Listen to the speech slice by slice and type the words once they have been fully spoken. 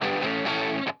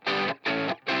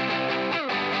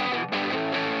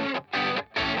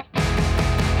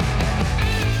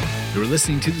You're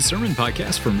listening to the Sermon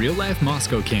Podcast from Real Life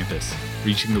Moscow campus,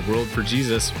 reaching the world for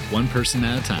Jesus one person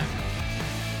at a time.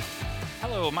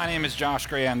 Hello, my name is Josh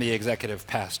Gray. I'm the executive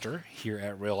pastor here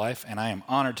at Real Life, and I am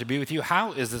honored to be with you.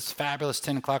 How is this fabulous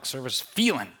 10 o'clock service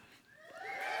feeling?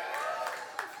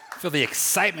 Feel the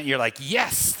excitement. You're like,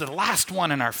 yes, the last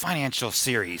one in our financial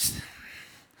series.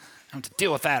 I have to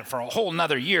deal with that for a whole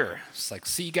nother year. It's like,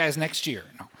 see you guys next year.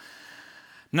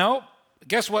 No.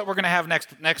 Guess what we're going to have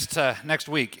next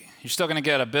week? You're still going to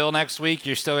get a bill next week.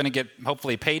 You're still going to get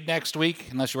hopefully paid next week,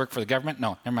 unless you work for the government.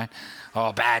 No, never mind.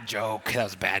 Oh, bad joke. That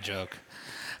was a bad joke.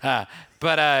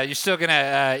 But you're still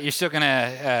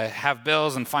gonna have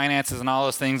bills and finances and all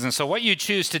those things. And so, what you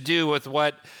choose to do with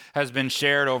what has been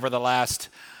shared over the last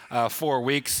 4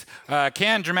 weeks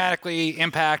can dramatically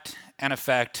impact and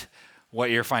affect what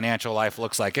your financial life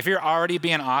looks like. If you're already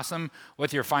being awesome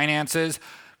with your finances,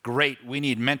 great. We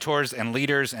need mentors and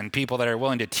leaders and people that are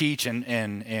willing to teach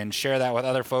and share that with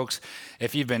other folks.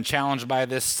 If you've been challenged by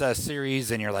this series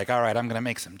and you're like, all right, I'm going to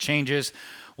make some changes,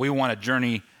 we want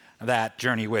to that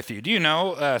journey with you. Do you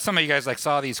know, some of you guys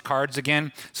saw these cards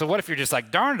again. So what if you're just like,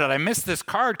 darn it, I missed this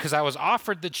card because I was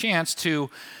offered the chance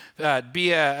to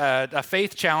be a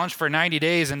faith challenge for 90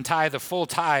 days and tithe the full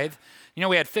tithe. You know,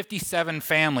 we had 57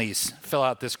 families fill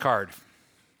out this card.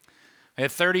 We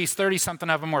had 30-something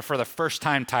of them were for the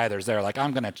first-time tithers. They're like,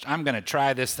 I'm gonna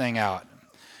try this thing out.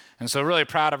 And so really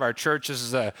proud of our church. This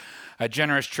is a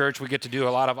generous church. We get to do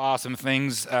a lot of awesome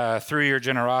things through your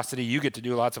generosity. You get to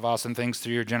do lots of awesome things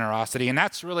through your generosity. And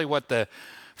that's really what the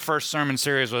first sermon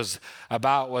series was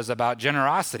about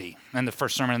generosity, and the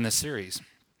first sermon in this series.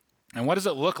 And what does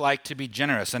it look like to be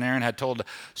generous? And Aaron had told a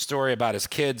story about his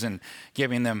kids and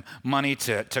giving them money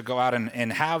to go out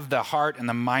and have the heart and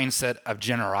the mindset of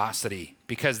generosity,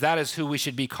 because that is who we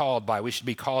should be called by. We should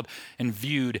be called and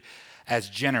viewed as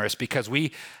generous, because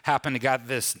we happen to got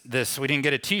this. We didn't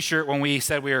get a t-shirt when we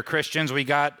said we were Christians. We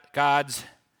got God's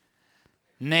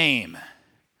name.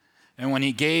 And when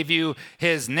he gave you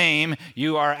his name,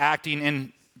 you are acting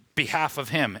in behalf of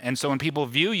him. And so when people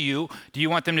view you, do you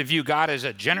want them to view God as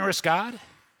a generous God?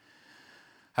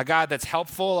 A God that's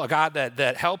helpful, a God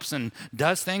that helps and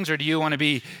does things? Or do you want to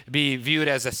be viewed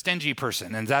as a stingy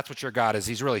person? And that's what your God is.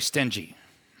 He's really stingy,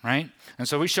 right? And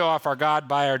so we show off our God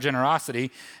by our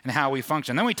generosity and how we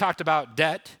function. Then we talked about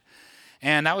debt,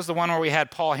 and that was the one where we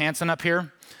had Paul Hansen up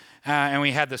here. And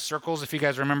we had the circles, if you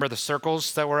guys remember the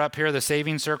circles that were up here, the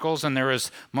saving circles. And there was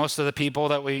most of the people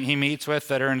that he meets with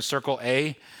that are in circle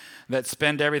A that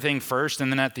spend everything first.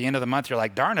 And then at the end of the month, you're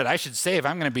like, darn it, I should save.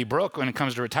 I'm going to be broke when it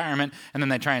comes to retirement. And then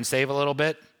they try and save a little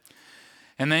bit.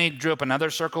 And then he drew up another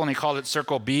circle, and he called it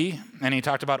Circle B. And he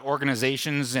talked about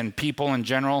organizations and people in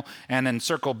general. And then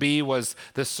Circle B was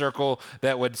the circle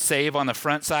that would save on the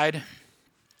front side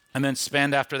and then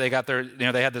spend after they got their,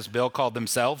 they had this bill called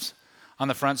themselves on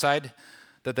the front side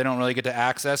that they don't really get to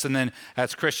access. And then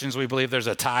as Christians, we believe there's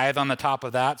a tithe on the top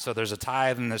of that. So there's a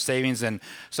tithe and there's savings. And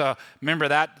so remember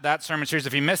that sermon series.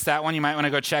 If you missed that one, you might want to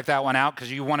go check that one out,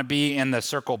 because you want to be in the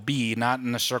circle B, not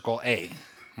in the circle A,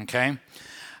 okay?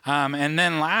 And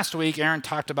then last week, Aaron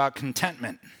talked about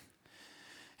contentment.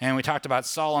 And we talked about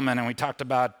Solomon, and we talked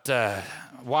about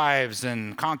wives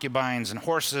and concubines and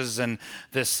horses and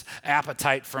this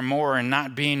appetite for more and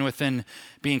not being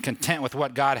content with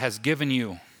what God has given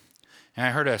you. And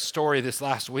I heard a story this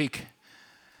last week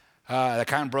that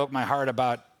kind of broke my heart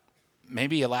about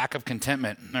maybe a lack of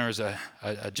contentment. There was a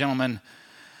gentleman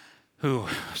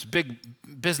whose big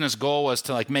business goal was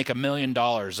to make $1 million,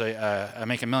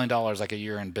 make $1 million a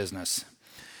year in business.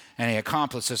 And he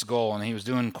accomplished this goal, and he was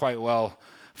doing quite well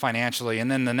financially.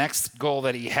 And then the next goal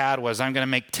that he had was, I'm going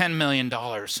to make $10 million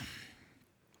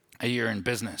a year in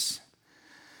business.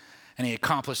 And he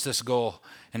accomplished this goal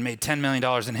and made $10 million.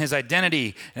 And his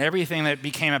identity and everything that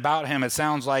became about him, it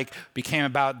sounds like, became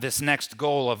about this next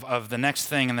goal of the next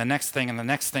thing and the next thing and the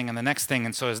next thing and the next thing.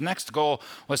 And so his next goal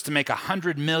was to make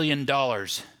 $100 million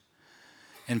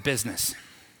in business.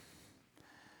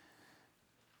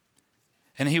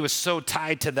 And he was so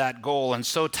tied to that goal and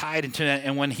so tied into it.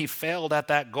 And when he failed at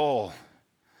that goal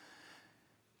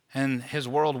and his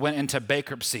world went into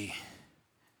bankruptcy,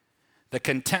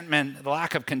 the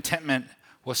lack of contentment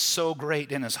was so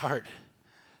great in his heart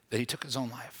that he took his own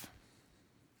life.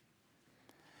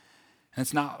 And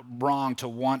it's not wrong to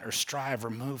want or strive or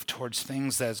move towards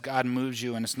things as God moves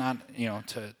you. And it's not,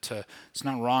 it's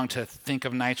not wrong to think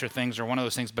of nicer things or one of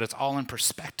those things, but it's all in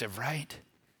perspective, right?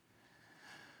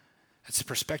 It's a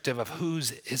perspective of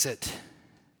whose is it?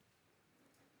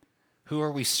 Who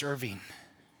are we serving?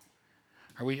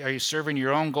 Are you serving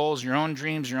your own goals, your own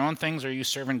dreams, your own things, or are you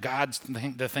serving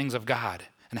the things of God?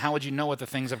 And how would you know what the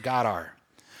things of God are?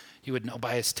 he would know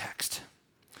by his text.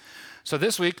 So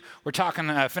this week, we're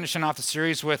finishing off the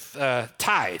series with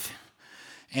tithe.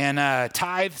 And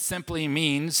tithe simply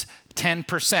means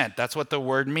 10%. That's what the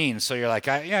word means. So you're like,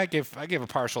 I give a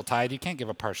partial tithe. You can't give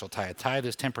a partial tithe. Tithe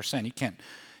is 10%. You can't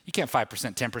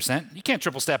 5%, 10%. You can't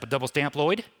triple stamp a double stamp,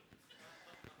 Lloyd.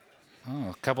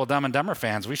 Oh, a couple of Dumb and Dumber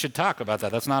fans. We should talk about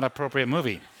that. That's not an appropriate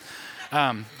movie.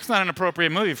 It's not an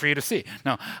appropriate movie for you to see.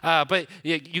 No, but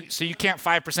so you can't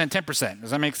 5%, 10%. Does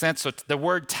that make sense? So the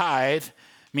word tithe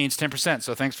means 10%.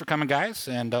 So thanks for coming, guys,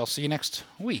 and I'll see you next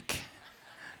week.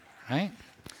 Right?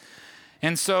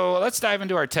 And so let's dive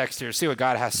into our text here, see what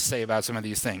God has to say about some of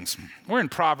these things. We're in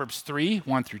Proverbs 3,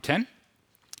 1 through 10.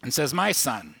 It says, "My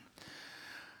son,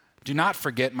 do not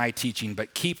forget my teaching,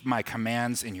 but keep my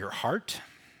commands in your heart,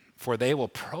 for they will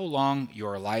prolong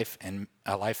your life and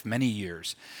a life many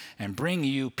years and bring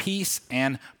you peace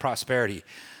and prosperity."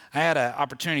 I had an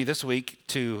opportunity this week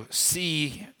to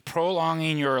see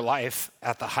prolonging your life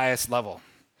at the highest level.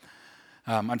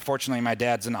 Unfortunately, my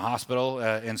dad's in the hospital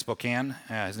in Spokane.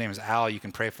 His name is Al. You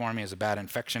can pray for him. He has a bad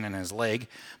infection in his leg.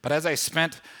 But as I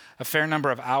spent a fair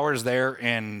number of hours there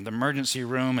in the emergency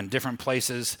room and different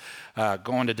places,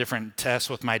 going to different tests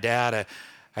with my dad,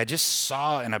 I just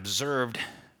saw and observed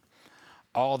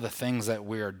all the things that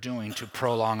we are doing to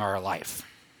prolong our life.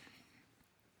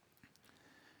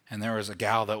 And there was a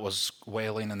gal that was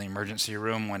wailing in the emergency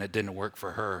room when it didn't work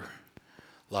for her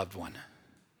loved one.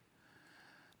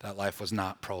 That life was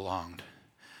not prolonged.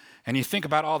 And you think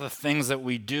about all the things that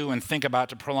we do and think about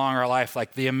to prolong our life,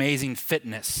 like the amazing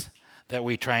fitness that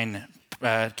we try and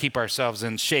keep ourselves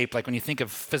in shape. Like when you think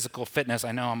of physical fitness,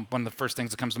 I know I'm one of the first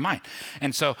things that comes to mind.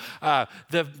 And so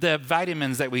the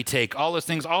vitamins that we take, all the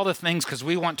things because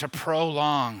we want to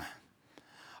prolong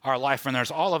our life. And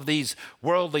there's all of these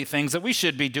worldly things that we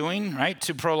should be doing, right,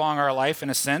 to prolong our life in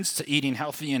a sense, to eating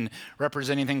healthy and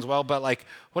representing things well. But like,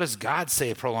 what does God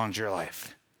say prolongs your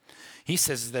life? He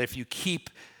says that if you keep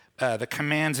the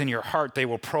commands in your heart, they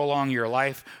will prolong your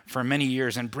life for many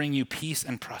years and bring you peace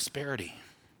and prosperity.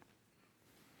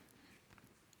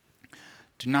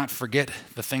 Do not forget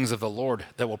the things of the Lord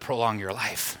that will prolong your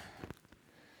life.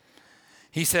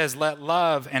 He says, let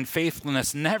love and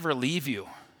faithfulness never leave you.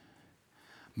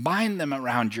 Bind them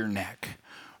around your neck.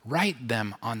 Write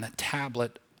them on the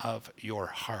tablet of your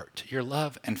heart. Your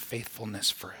love and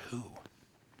faithfulness for who?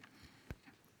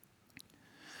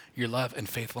 Your love and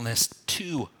faithfulness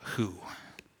to who?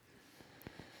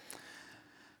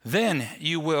 Then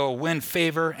you will win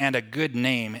favor and a good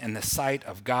name in the sight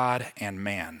of God and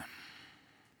man.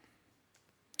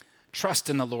 Trust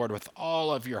in the Lord with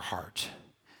all of your heart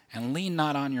and lean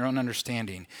not on your own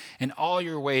understanding. In all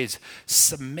your ways,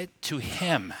 submit to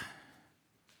him.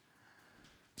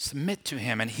 Submit to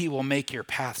him, and he will make your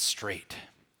path straight.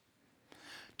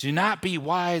 Do not be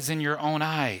wise in your own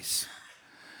eyes.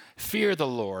 Fear the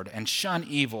Lord and shun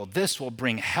evil. This will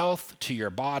bring health to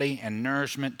your body and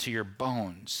nourishment to your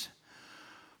bones.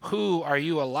 Who are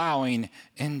you allowing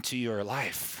into your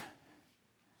life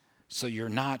so you're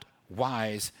not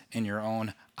wise in your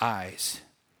own eyes?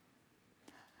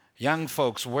 Young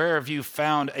folks, where have you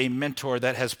found a mentor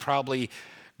that has probably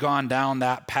gone down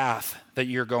that path that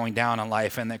you're going down in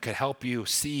life and that could help you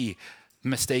see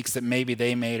mistakes that maybe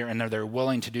they made, and they're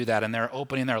willing to do that, and they're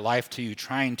opening their life to you,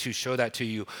 trying to show that to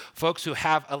you? Folks who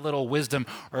have a little wisdom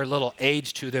or a little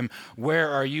age to them,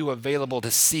 where are you available to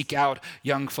seek out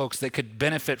young folks that could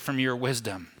benefit from your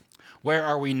wisdom? Where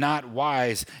are we not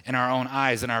wise in our own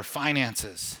eyes, in our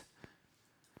finances?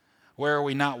 Where are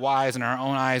we not wise in our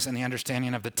own eyes in the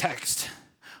understanding of the text?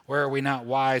 Where are we not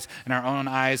wise in our own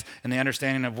eyes in the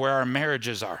understanding of where our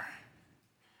marriages are?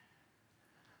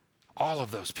 All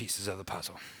of those pieces of the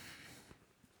puzzle.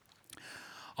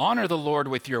 Honor the Lord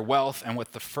with your wealth and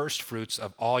with the first fruits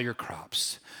of all your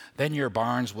crops. Then your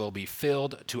barns will be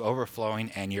filled to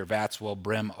overflowing, and your vats will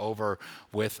brim over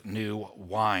with new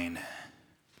wine.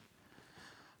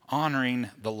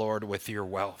 Honoring the Lord with your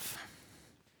wealth.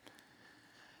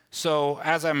 So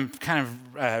as I'm kind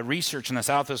of researching this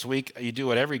out this week, you do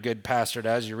what every good pastor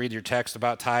does. You read your text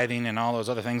about tithing and all those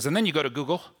other things, and then you go to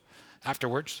Google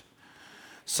afterwards.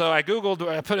 So I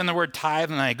put in the word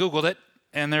tithe, and I Googled it,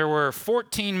 and there were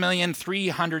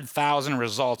 14,300,000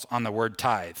 results on the word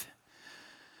tithe.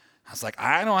 I was like,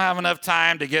 I don't have enough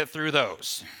time to get through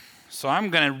those. So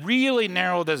I'm going to really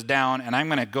narrow this down, and I'm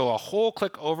going to go a whole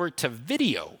click over to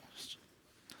video.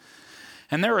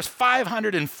 And there was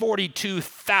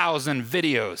 542,000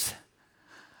 videos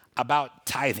about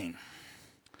tithing.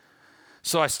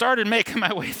 So I started making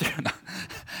my way through.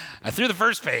 I threw the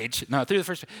first page, and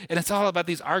it's all about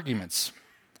these arguments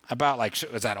about like,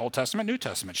 is that Old Testament, New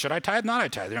Testament? Should I tithe, not I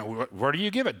tithe? You know, where do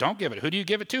you give it? Don't give it. Who do you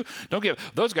give it to? Don't give it.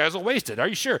 Those guys will waste it. Are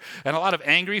you sure? And a lot of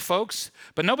angry folks,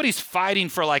 but nobody's fighting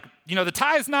for like, you know, the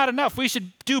tithe's not enough. We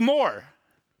should do more.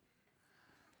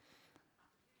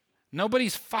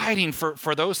 Nobody's fighting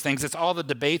for those things. It's all the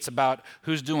debates about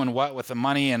who's doing what with the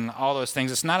money and all those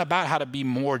things. It's not about how to be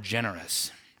more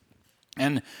generous.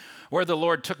 And where the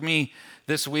Lord took me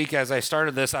this week as I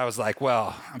started this, I was like,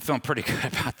 well, I'm feeling pretty good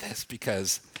about this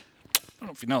because, I don't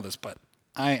know if you know this, but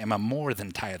I am a more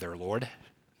than tither, Lord.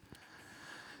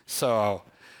 So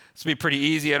this will be pretty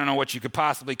easy. I don't know what you could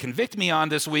possibly convict me on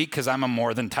this week because I'm a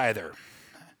more than tither.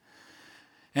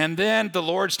 And then the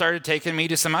Lord started taking me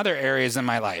to some other areas in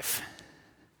my life.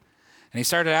 And he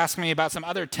started asking me about some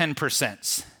other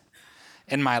 10%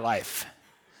 in my life.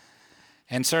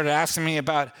 And started asking me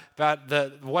about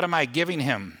what am I giving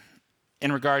him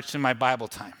in regards to my Bible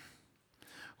time?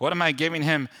 What am I giving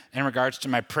him in regards to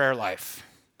my prayer life?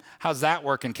 How's that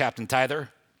working, Captain Tither?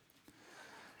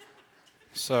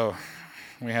 So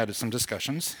we had some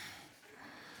discussions.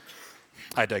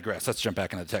 I digress. Let's jump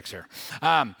back into the text here.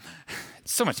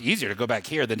 It's so much easier to go back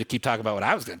here than to keep talking about what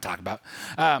I was going to talk about.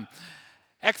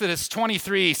 Exodus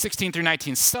 23, 16 through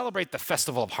 19, celebrate the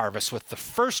festival of harvest with the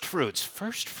first fruits,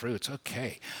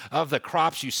 okay, of the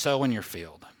crops you sow in your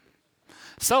field.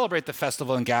 Celebrate the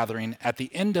festival and gathering at the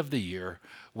end of the year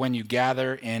when you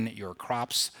gather in your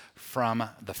crops from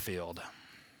the field.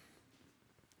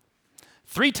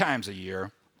 3 times a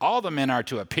year, all the men are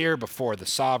to appear before the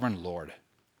sovereign Lord.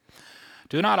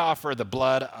 Do not offer the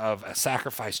blood of a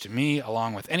sacrifice to me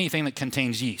along with anything that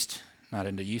contains yeast. Not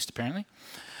into yeast, apparently.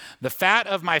 The fat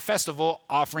of my festival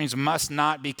offerings must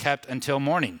not be kept until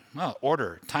morning. Well,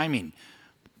 order, timing,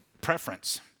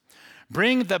 preference.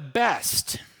 Bring the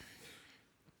best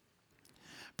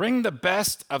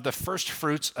of the first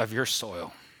fruits of your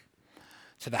soil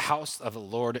to the house of the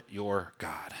Lord your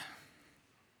God.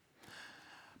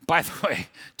 By the way,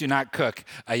 do not cook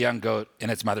a young goat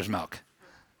in its mother's milk.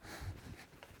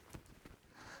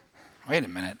 Wait a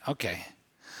minute. Okay.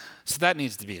 So that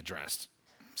needs to be addressed.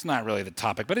 It's not really the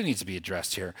topic, but it needs to be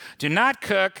addressed here. Do not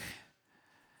cook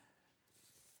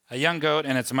a young goat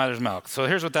in its mother's milk. So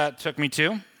here's what that took me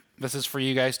to. This is for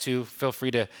you guys to feel free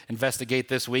to investigate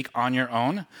this week on your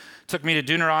own. Took me to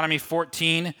Deuteronomy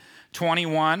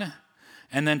 14:21,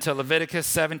 and then to Leviticus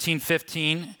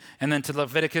 17:15, and then to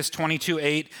Leviticus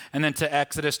 22:8, and then to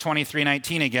Exodus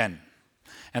 23:19 again.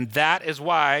 And that is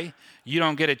why you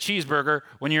don't get a cheeseburger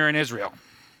when you're in Israel.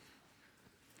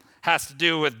 Has to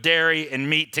do with dairy and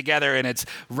meat together, and it's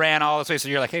ran all this way. So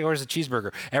you're like, hey, where's the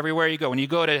cheeseburger? Everywhere you go. When you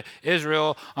go to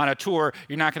Israel on a tour,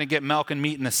 you're not going to get milk and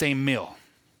meat in the same meal.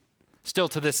 Still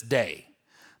to this day,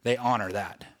 they honor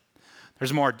that.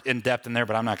 There's more in depth in there,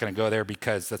 but I'm not going to go there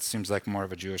because that seems like more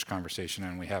of a Jewish conversation,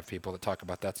 and we have people that talk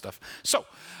about that stuff. So,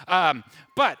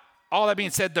 but all that being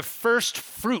said, the first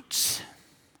fruits.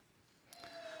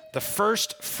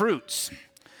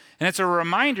 And it's a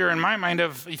reminder in my mind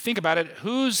of, you think about it,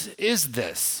 whose is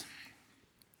this?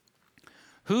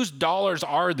 Whose dollars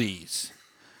are these?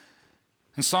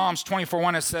 In Psalms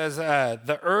 24:1, it says,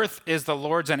 the earth is the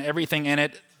Lord's and everything in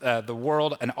it, the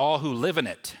world and all who live in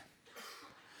it.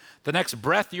 The next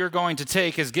breath you're going to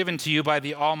take is given to you by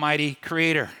the Almighty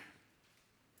Creator.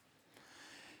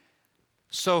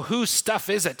 So whose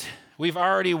stuff is it? We've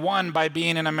already won by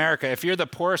being in America. If you're the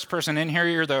poorest person in here,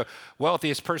 you're the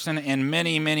wealthiest person in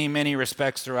many, many, many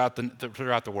respects throughout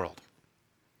the world.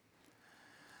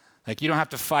 Like, you don't have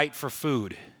to fight for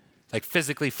food, like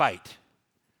physically fight.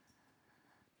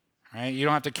 Right? You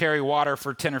don't have to carry water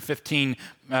for 10 or 15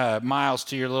 miles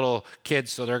to your little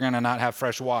kids so they're going to not have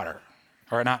fresh water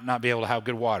or not be able to have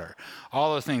good water.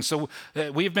 All those things. So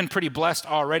we've been pretty blessed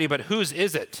already, but whose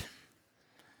is it?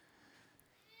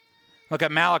 Look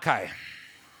at Malachi.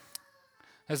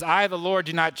 As I, the Lord,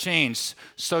 do not change,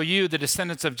 so you, the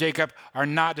descendants of Jacob, are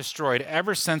not destroyed.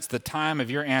 Ever since the time of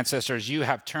your ancestors, you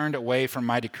have turned away from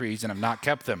my decrees and have not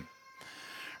kept them.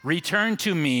 Return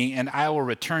to me, and I will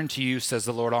return to you, says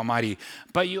the Lord Almighty.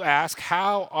 But you ask,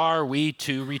 how are we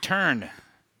to return?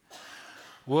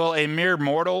 Will a mere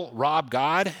mortal rob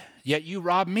God? Yet you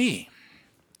rob me.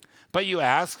 But you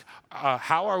ask,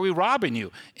 how are we robbing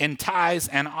you? In tithes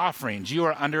and offerings. You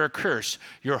are under a curse,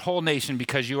 your whole nation,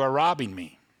 because you are robbing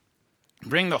me.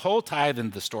 Bring the whole tithe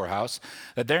into the storehouse,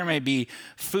 that there may be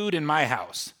food in my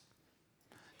house.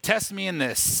 Test me in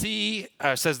this,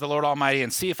 says the Lord Almighty,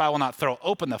 and see if I will not throw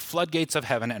open the floodgates of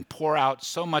heaven and pour out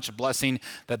so much blessing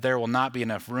that there will not be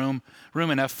enough room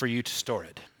enough for you to store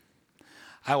it.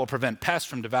 I will prevent pests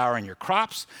from devouring your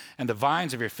crops, and the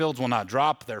vines of your fields will not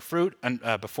drop their fruit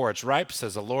before it's ripe,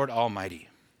 says the Lord Almighty.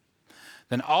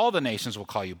 then all the nations will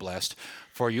call you blessed,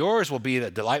 for yours will be the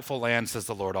delightful land, says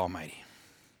the Lord Almighty.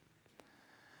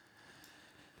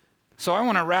 So I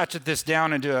want to ratchet this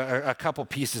down into a couple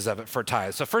pieces of it for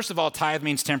tithe. So first of all, tithe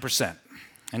means 10%.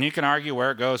 And you can argue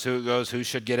where it goes, who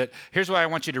should get it. Here's what I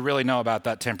want you to really know about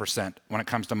that 10% when it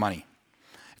comes to money.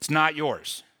 It's not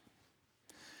yours.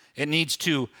 It needs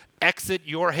to exit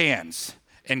your hands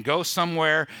and go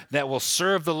somewhere that will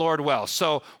serve the Lord well.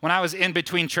 So when I was in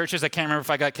between churches, I can't remember if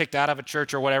I got kicked out of a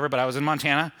church or whatever, but I was in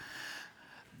Montana.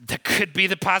 There could be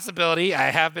the possibility.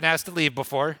 I have been asked to leave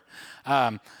before.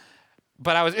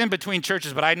 But I was in between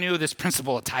churches, but I knew this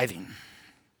principle of tithing.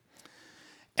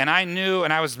 And I knew,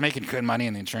 and I was making good money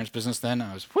in the insurance business then.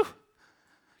 I was,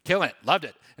 killing it, loved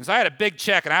it. And so I had a big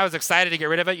check, and I was excited to get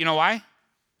rid of it. You know why?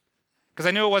 Because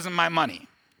I knew it wasn't my money.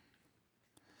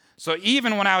 So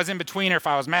even when I was in between, or if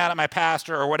I was mad at my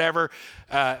pastor or whatever,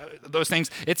 those things,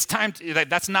 it's time to,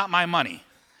 that's not my money.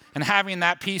 And having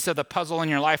that piece of the puzzle in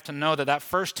your life to know that that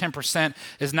first 10%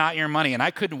 is not your money. And I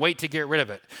couldn't wait to get rid of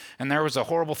it. And there was a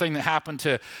horrible thing that happened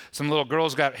to some little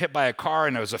girls got hit by a car,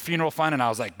 and it was a funeral fund. And I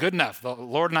was like, good enough. The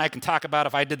Lord and I can talk about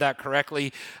if I did that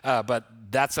correctly, but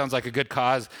that sounds like a good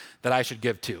cause that I should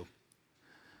give to.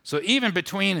 So even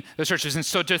between the churches, and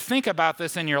so to think about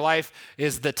this in your life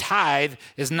is the tithe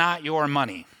is not your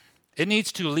money. It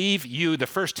needs to leave you the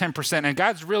first 10%. And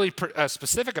God's really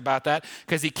specific about that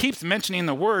because he keeps mentioning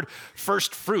the word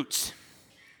first fruits.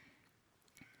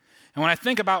 And when I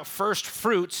think about first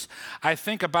fruits, I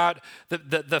think about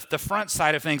the front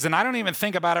side of things. And I don't even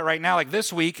think about it right now. Like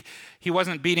this week, he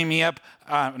wasn't beating me up.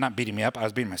 Not beating me up. I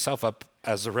was beating myself up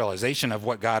as a realization of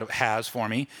what God has for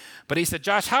me. But he said,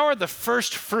 Josh, how are the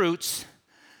first fruits?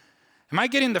 Am I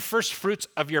getting the first fruits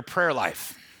of your prayer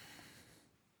life?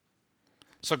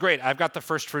 So great, I've got the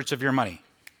first fruits of your money.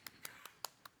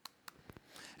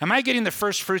 Am I getting the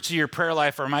first fruits of your prayer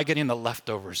life, or am I getting the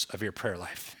leftovers of your prayer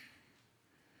life?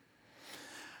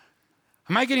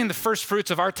 Am I getting the first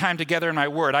fruits of our time together in my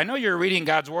word? I know you're reading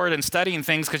God's word and studying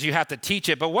things because you have to teach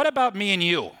it, but what about me and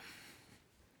you?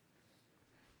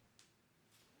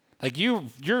 Like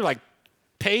you're like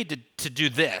paid to do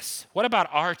this. What about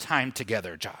our time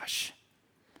together, Josh?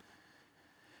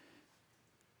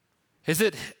 Is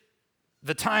it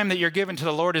the time that you're given to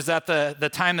the Lord, is that the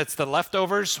time that's the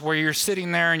leftovers where you're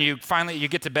sitting there and you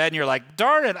get to bed and you're like,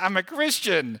 darn it, I'm a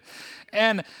Christian.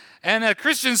 And a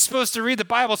Christian's supposed to read the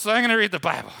Bible, so I'm going to read the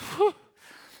Bible. Whew.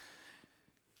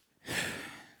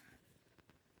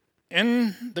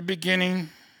 In the beginning,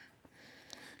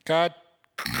 God,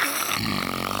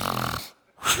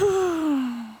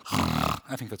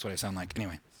 I think that's what I sound like.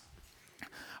 Anyway,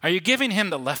 are you giving him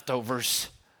the leftovers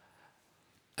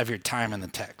of your time in the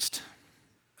text?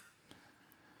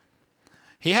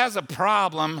 He has a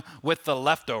problem with the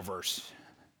leftovers.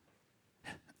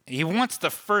 He wants the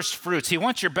first fruits. He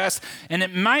wants your best. And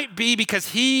it might be because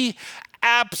he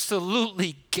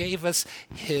absolutely gave us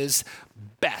his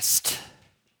best.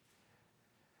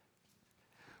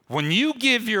 When you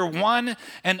give your one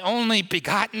and only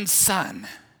begotten son,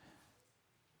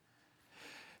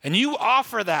 and you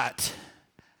offer that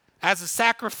as a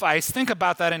sacrifice, think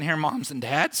about that in here, moms and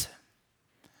dads.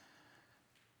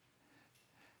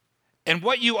 And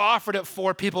what you offered it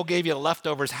for, people gave you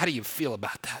leftovers. How do you feel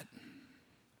about that?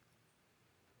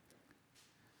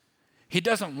 He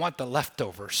doesn't want the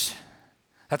leftovers.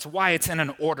 That's why it's in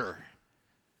an order.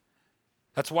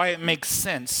 That's why it makes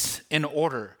sense in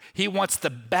order. He wants the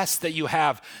best that you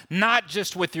have, not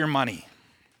just with your money.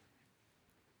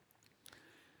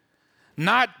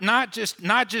 Not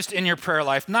just in your prayer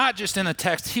life, not just in the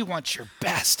text. He wants your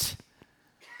best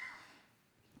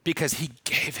because he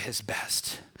gave his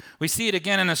best. We see it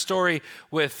again in a story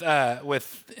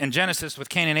in Genesis with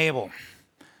Cain and Abel.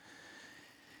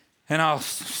 And I'll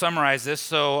summarize this.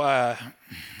 So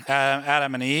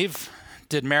Adam and Eve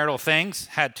did marital things,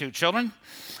 had 2 children.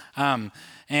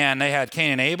 And they had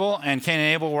Cain and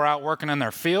Abel were out working in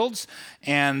their fields,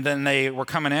 and then they were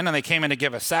coming in, and they came in to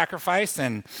give a sacrifice,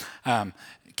 and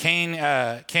Cain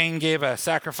gave a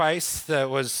sacrifice that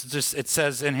was just, it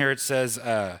says in here,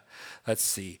 let's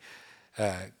see,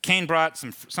 Cain brought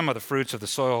some of the fruits of the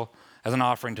soil as an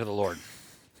offering to the Lord.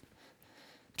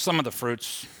 Some of the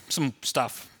fruits, some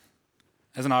stuff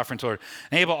as an offering to the Lord.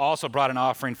 And Abel also brought an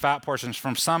offering, fat portions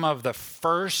from some of the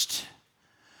firstborn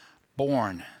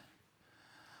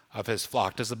of his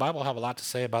flock. Does the Bible have a lot to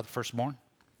say about the firstborn?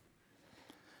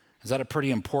 Is that a pretty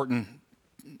important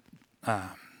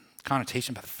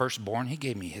connotation about the firstborn? He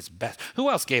gave me his best. Who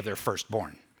else gave their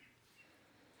firstborn?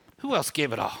 Who else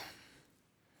gave it all?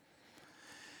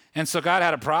 And so God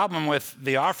had a problem with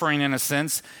the offering in a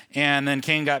sense, and then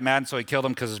Cain got mad, and so he killed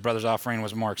him because his brother's offering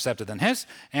was more accepted than his.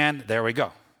 And there we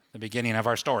go, the beginning of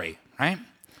our story, right?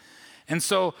 And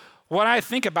so what I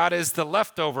think about is the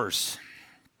leftovers.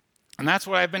 And that's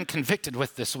what I've been convicted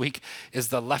with this week, is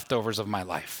the leftovers of my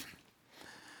life.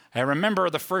 I remember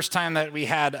the first time that we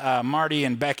had Marty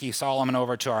and Becky Solomon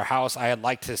over to our house. I had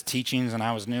liked his teachings, and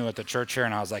I was new at the church here,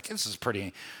 and I was like, this is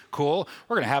pretty cool.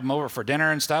 We're going to have him over for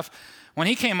dinner and stuff. When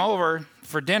he came over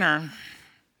for dinner,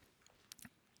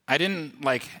 I didn't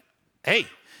hey,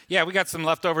 yeah, we got some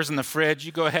leftovers in the fridge.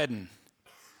 You go ahead and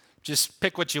just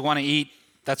pick what you want to eat.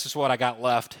 That's just what I got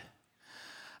left.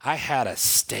 I had a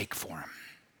steak for him.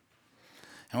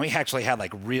 And we actually had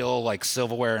real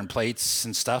silverware and plates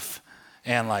and stuff.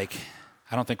 And I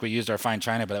don't think we used our fine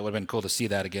china, but it would have been cool to see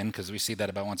that again, because we see that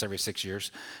about once every 6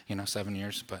 years, 7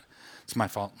 years. But it's my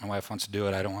fault. My wife wants to do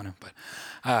it. I don't want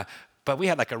to. But we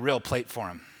had a real plate for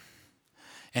him.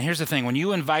 And here's the thing. When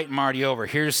you invite Marty over,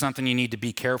 here's something you need to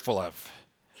be careful of.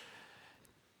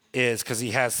 Is because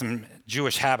he has some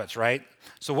Jewish habits, right?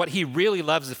 So what he really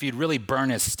loves is if you'd really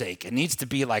burn his steak. It needs to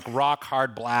be rock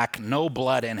hard black, no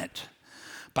blood in it.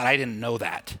 But I didn't know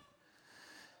that.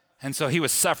 And so he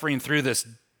was suffering through this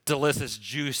delicious,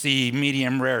 juicy,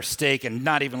 medium rare steak and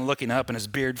not even looking up, and his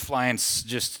beard flying,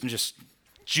 just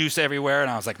juice everywhere. And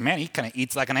I was like, man, he kind of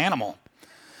eats like an animal.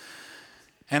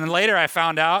 And then later I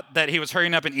found out that he was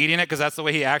hurrying up and eating it because that's the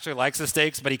way he actually likes the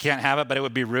steaks, but he can't have it, but it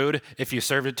would be rude if you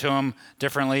served it to him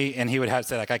differently, and he would have to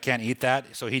say, I can't eat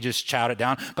that, so he just chowed it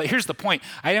down. But here's the point.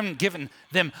 I haven't given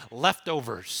them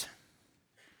leftovers.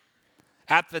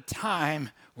 At the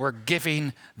time, we're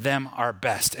giving them our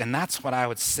best, and that's what I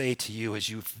would say to you as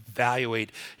you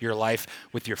evaluate your life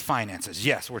with your finances.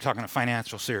 Yes, we're talking a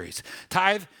financial series.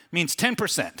 Tithe means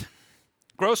 10%.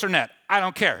 Gross or net, I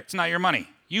don't care. It's not your money.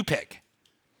 You pick.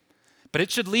 But it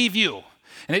should leave you.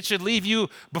 And it should leave you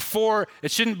before,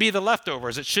 it shouldn't be the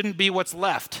leftovers. It shouldn't be what's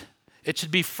left. It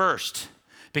should be first,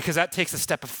 because that takes a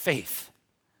step of faith.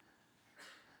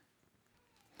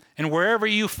 And wherever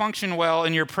you function well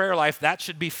in your prayer life, that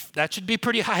should be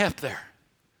pretty high up there.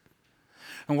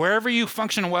 And wherever you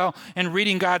function well in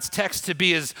reading God's text to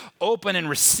be as open and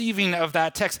receiving of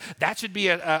that text, that should be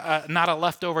not a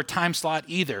leftover time slot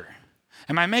either.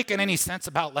 Am I making any sense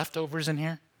about leftovers in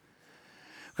here?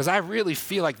 Because I really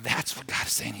feel like that's what God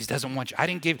is saying. He doesn't want you.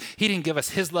 He didn't give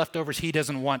us his leftovers. He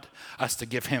doesn't want us to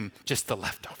give him just the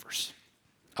leftovers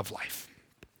of life.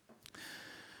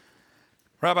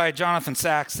 Rabbi Jonathan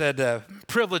Sacks said, the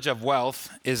privilege of wealth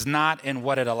is not in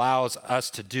what it allows us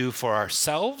to do for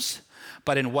ourselves,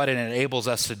 but in what it enables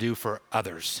us to do for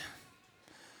others.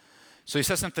 So he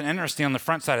says something interesting on the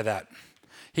front side of that.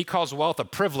 He calls wealth a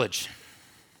privilege.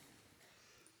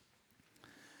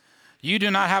 You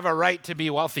do not have a right to be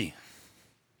wealthy.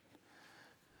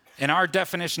 And our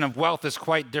definition of wealth is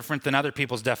quite different than other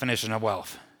people's definition of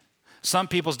wealth. Some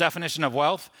people's definition of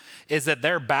wealth is that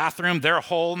their bathroom, their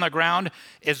hole in the ground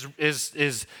is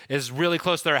really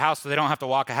close to their house, so they don't have to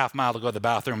walk a half mile to go to the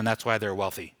bathroom, and that's why they're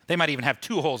wealthy. They might even have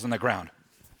 2 holes in the ground.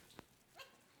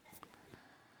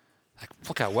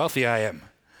 Look how wealthy I am.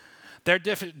 Their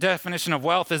definition of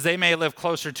wealth is they may live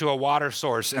closer to a water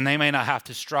source, and they may not have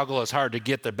to struggle as hard to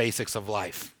get the basics of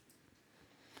life.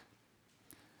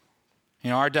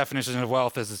 Our definition of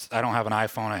wealth is I don't have an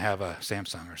iPhone, I have a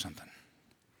Samsung or something.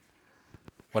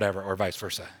 Whatever, or vice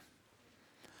versa.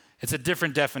 It's a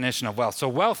different definition of wealth. So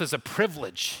wealth is a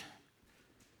privilege,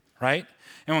 right?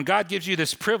 And when God gives you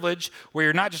this privilege where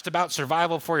you're not just about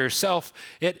survival for yourself,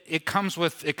 it comes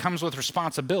with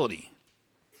responsibility.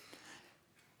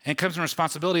 And it comes from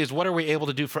responsibility is what are we able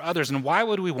to do for others? And why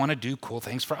would we want to do cool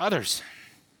things for others?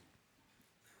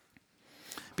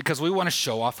 Because we want to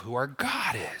show off who our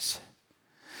God is.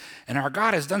 And our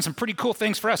God has done some pretty cool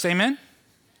things for us, amen?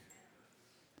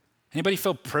 Anybody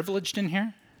feel privileged in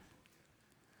here?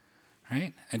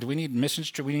 Right? And do we need mission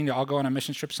trip? We need to all go on a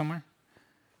mission trip somewhere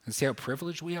and see how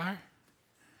privileged we are?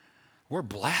 We're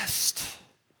blessed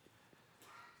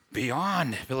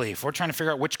beyond belief. We're trying to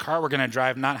figure out which car we're going to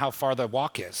drive, not how far the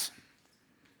walk is.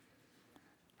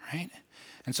 Right?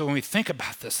 And so when we think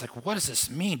about this, what does this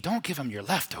mean? Don't give him your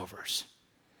leftovers.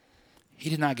 He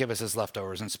did not give us his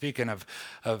leftovers. And speaking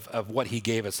of what he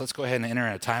gave us, let's go ahead and enter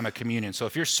in a time of communion. So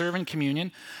if you're serving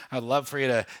communion, I'd love for you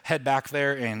to head back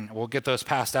there and we'll get those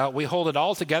passed out. We hold it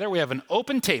all together. We have an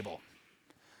open table.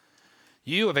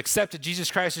 You have accepted Jesus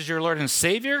Christ as your Lord and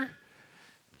Savior.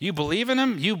 You believe in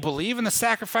him. You believe in the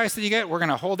sacrifice that you get. We're going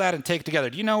to hold that and take it together.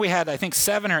 Do you know we had, I think,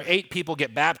 7 or 8 people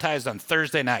get baptized on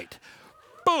Thursday night?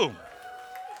 Boom.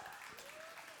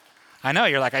 I know.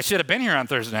 You're like, I should have been here on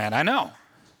Thursday night. I know.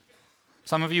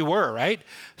 Some of you were, right?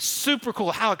 Super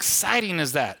cool. How exciting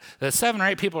is that? The 7 or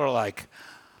 8 people are like,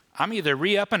 I'm either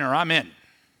re-upping or I'm in.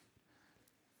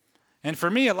 And for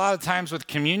me, a lot of times with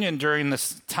communion during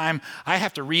this time, I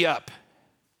have to re-up.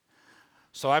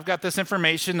 So I've got this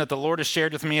information that the Lord has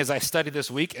shared with me as I studied this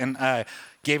week, and I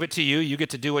gave it to you. You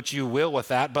get to do what you will with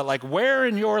that. But like, where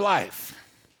in your life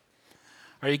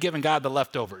are you giving God the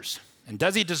leftovers? And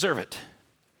does he deserve it?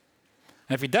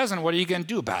 And if he doesn't, what are you going to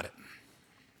do about it?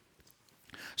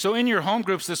 So in your home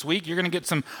groups this week, you're going to get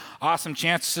some awesome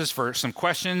chances for some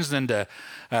questions and to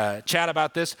chat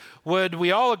about this. Would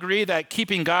we all agree that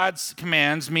keeping God's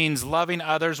commands means loving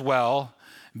others well,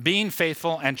 being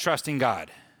faithful, and trusting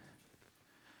God?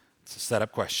 It's a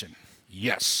setup question.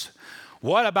 Yes.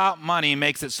 What about money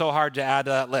makes it so hard to add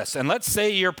to that list? And let's say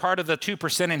you're part of the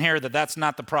 2% in here that's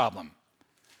not the problem.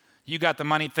 You got the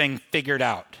money thing figured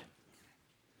out.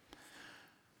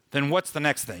 Then what's the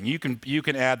next thing? You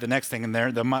can add the next thing in there.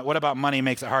 What about money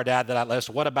makes it hard to add to that list?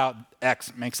 What about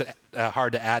X makes it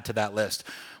hard to add to that list?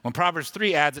 When Proverbs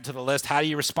 3 adds it to the list, how do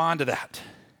you respond to that?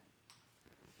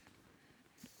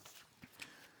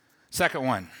 Second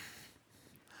one.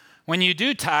 When you do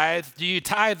you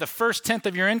tithe the first tenth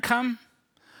of your income?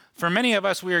 For many of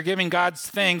us, we are giving God's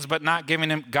things, but not giving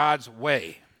him God's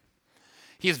way.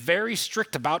 He is very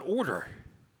strict about order.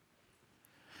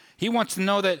 He wants to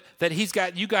know that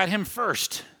you got him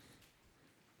first.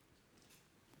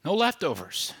 No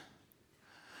leftovers.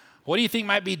 What do you think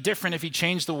might be different if you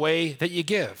change the way that you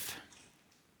give?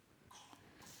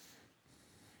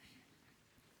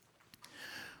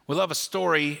 We love a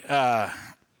story.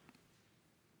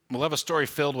 We love a story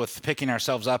filled with picking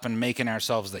ourselves up and making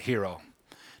ourselves the hero.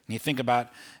 And you think about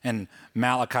in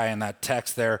Malachi in that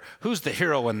text there, who's the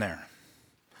hero in there?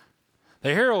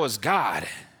 The hero is God.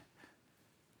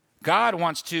 God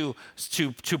wants to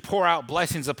pour out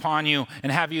blessings upon you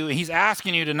and have you. He's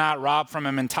asking you to not rob from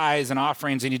him in tithes and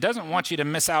offerings, and he doesn't want you to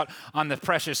miss out on the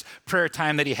precious prayer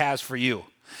time that he has for you.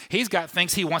 He's got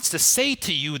things he wants to say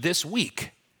to you this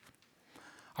week.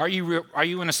 Are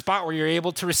you in a spot where you're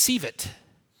able to receive it?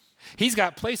 He's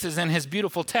got places in his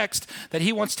beautiful text that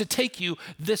he wants to take you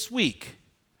this week.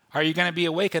 Are you going to be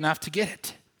awake enough to get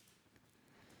it?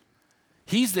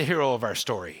 He's the hero of our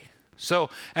story.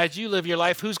 So as you live your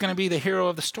life, who's going to be the hero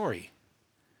of the story?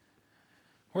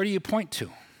 Where do you point to?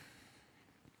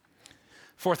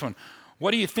 Fourth one,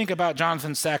 what do you think about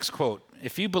Jonathan Sacks' quote?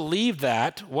 If you believe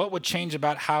that, what would change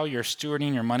about how you're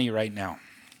stewarding your money right now?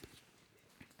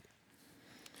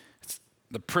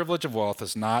 The privilege of wealth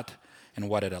is not in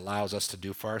what it allows us to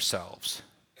do for ourselves,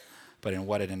 but in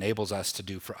what it enables us to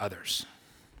do for others.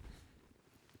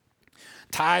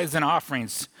 Tithes and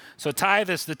offerings. So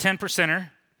tithe is the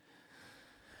 10%er.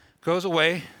 Goes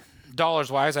away.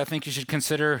 Dollars-wise, I think you should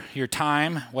consider your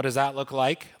time. What does that look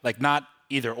like? Like not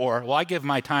either or. Well, I give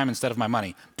my time instead of my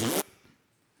money.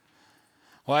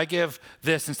 Well, I give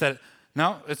this instead.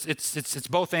 No, it's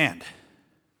both and.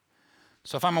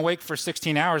 So if I'm awake for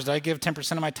 16 hours, do I give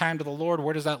 10% of my time to the Lord?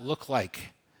 Where does that look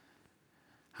like?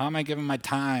 How am I giving my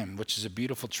time, which is a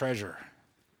beautiful treasure,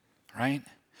 right?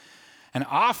 And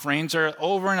offerings are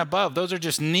over and above. Those are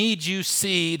just needs you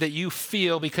see that you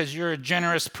feel because you're a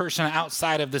generous person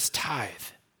outside of this tithe.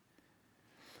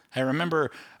 I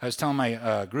remember I was telling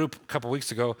my group a couple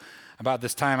weeks ago about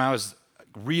this time. I was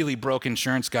a really broke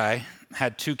insurance guy,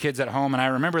 had 2 kids at home, and I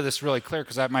remember this really clear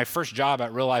because my first job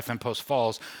at Real Life in Post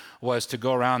Falls was to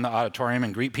go around the auditorium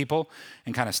and greet people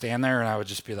and kind of stand there, and I would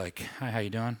just be like, hi, how you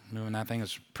doing? Moving that thing. It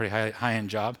was a pretty high-end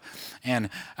job.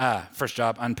 And first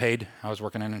job, unpaid. I was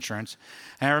working in insurance.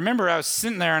 And I remember I was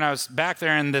sitting there, and I was back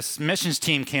there, and this missions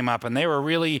team came up, and they were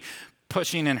really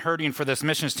pushing and hurting for this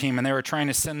missions team, and they were trying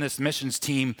to send this missions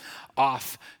team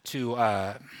off to,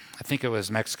 I think it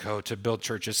was Mexico, to build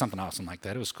churches, something awesome like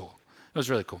that. It was cool. It was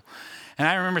really cool. And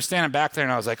I remember standing back there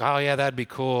and I was like, oh yeah, that'd be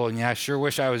cool. And yeah, I sure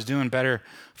wish I was doing better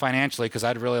financially because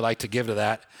I'd really like to give to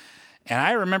that. And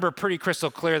I remember pretty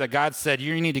crystal clear that God said,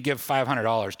 you need to give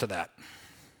 $500 to that.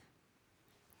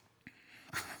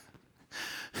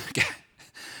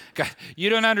 God, you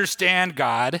don't understand,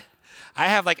 God. I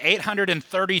have like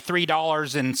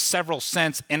 $833 and several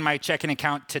cents in my checking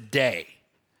account today.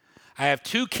 I have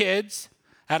 2 kids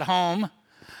at home.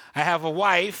 I have a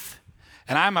wife.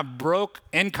 And I'm a broke,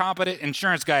 incompetent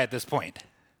insurance guy at this point.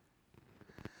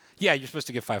 Yeah, you're supposed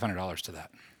to give $500 to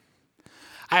that.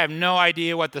 I have no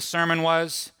idea what the sermon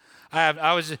was.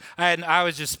 I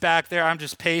was just back there. I'm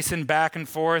just pacing back and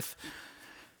forth.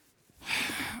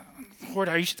 Lord,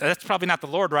 that's probably not the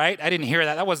Lord, right? I didn't hear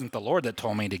that. That wasn't the Lord that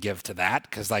told me to give to that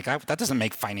because, that doesn't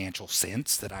make financial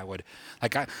sense. That I would,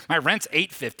 my rent's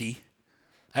 $850.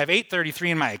 I have $833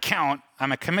 in my account.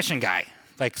 I'm a commission guy.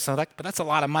 But that's a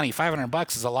lot of money.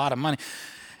 $500 is a lot of money.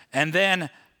 And then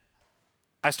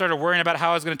I started worrying about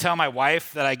how I was going to tell my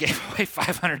wife that I gave away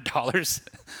 $500.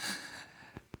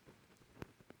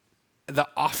 The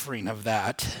offering of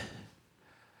that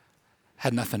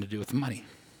had nothing to do with the money.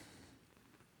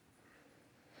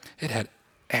 It had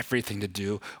everything to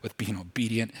do with being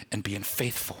obedient and being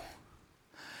faithful.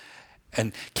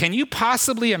 And can you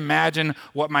possibly imagine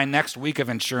what my next week of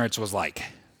insurance was like?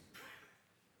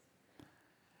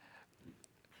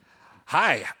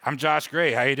 Hi, I'm Josh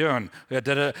Gray. How you doing?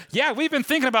 Yeah, we've been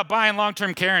thinking about buying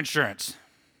long-term care insurance.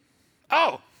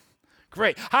 Oh,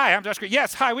 great. Hi, I'm Josh Gray.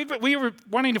 Yes, hi. We were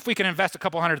wondering if we can invest a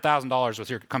couple $100,000 with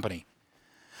your company.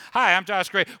 Hi, I'm Josh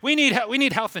Gray. We need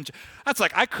health insurance. That's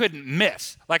like I couldn't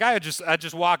miss. Like I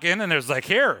just walk in and there's like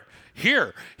here.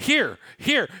 And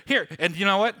you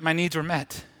know what? My needs were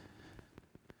met.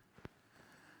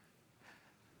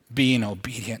 Being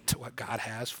obedient to what God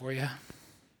has for you.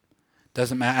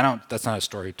 Doesn't matter. That's not a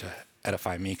story to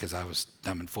edify me because I was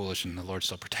dumb and foolish and the Lord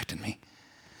still protected me.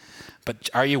 But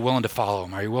are you willing to follow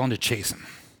him? Are you willing to chase him?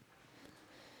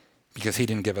 Because he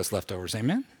didn't give us leftovers.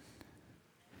 Amen?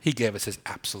 He gave us his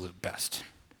absolute best.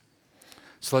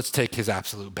 So let's take his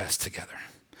absolute best together.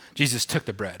 Jesus took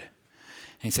the bread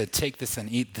and he said, take this and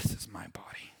eat. This is my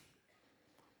body.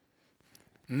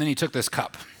 And then he took this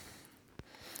cup,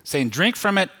 saying, drink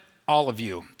from it, all of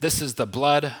you. This is the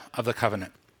blood of the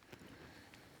covenant.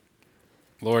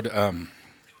 Lord,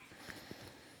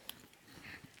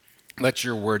 let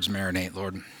your words marinate,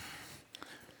 Lord.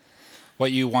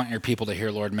 What you want your people to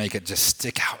hear, Lord, make it just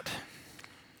stick out.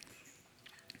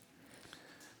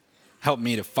 Help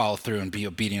me to follow through and be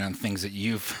obedient on things that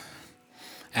you've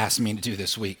asked me to do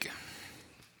this week.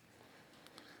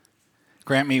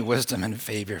 Grant me wisdom and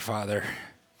favor, Father,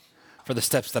 for the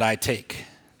steps that I take.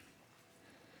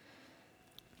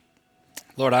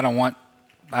 Lord, I don't want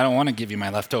to give you my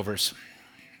leftovers.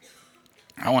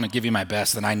 I want to give you my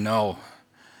best, and I know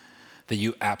that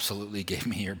you absolutely gave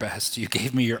me your best. You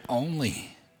gave me your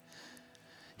only.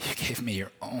 You gave me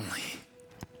your only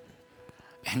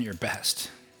and your best.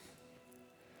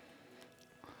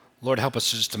 Lord, help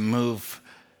us just to move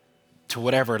to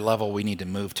whatever level we need to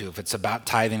move to. If it's about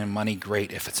tithing and money,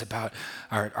 great. If it's about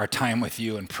our time with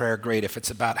you and prayer, great. If it's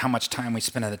about how much time we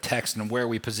spend in the text and where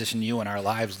we position you in our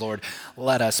lives, Lord,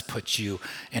 let us put you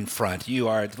in front.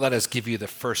 Let us give you the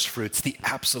first fruits, the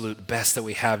absolute best that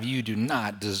we have. You do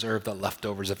not deserve the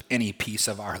leftovers of any piece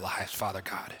of our lives, Father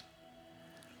God.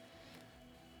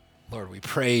 Lord, we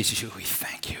praise you. We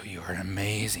thank you. You are an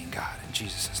amazing God. In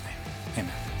Jesus' name,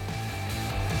 amen.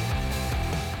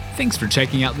 Thanks for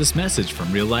checking out this message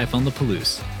from Real Life on the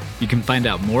Palouse. You can find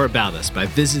out more about us by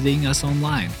visiting us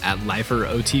online at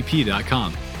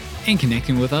liferotp.com and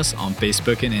connecting with us on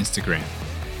Facebook and Instagram.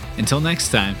 Until next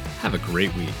time, have a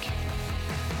great week.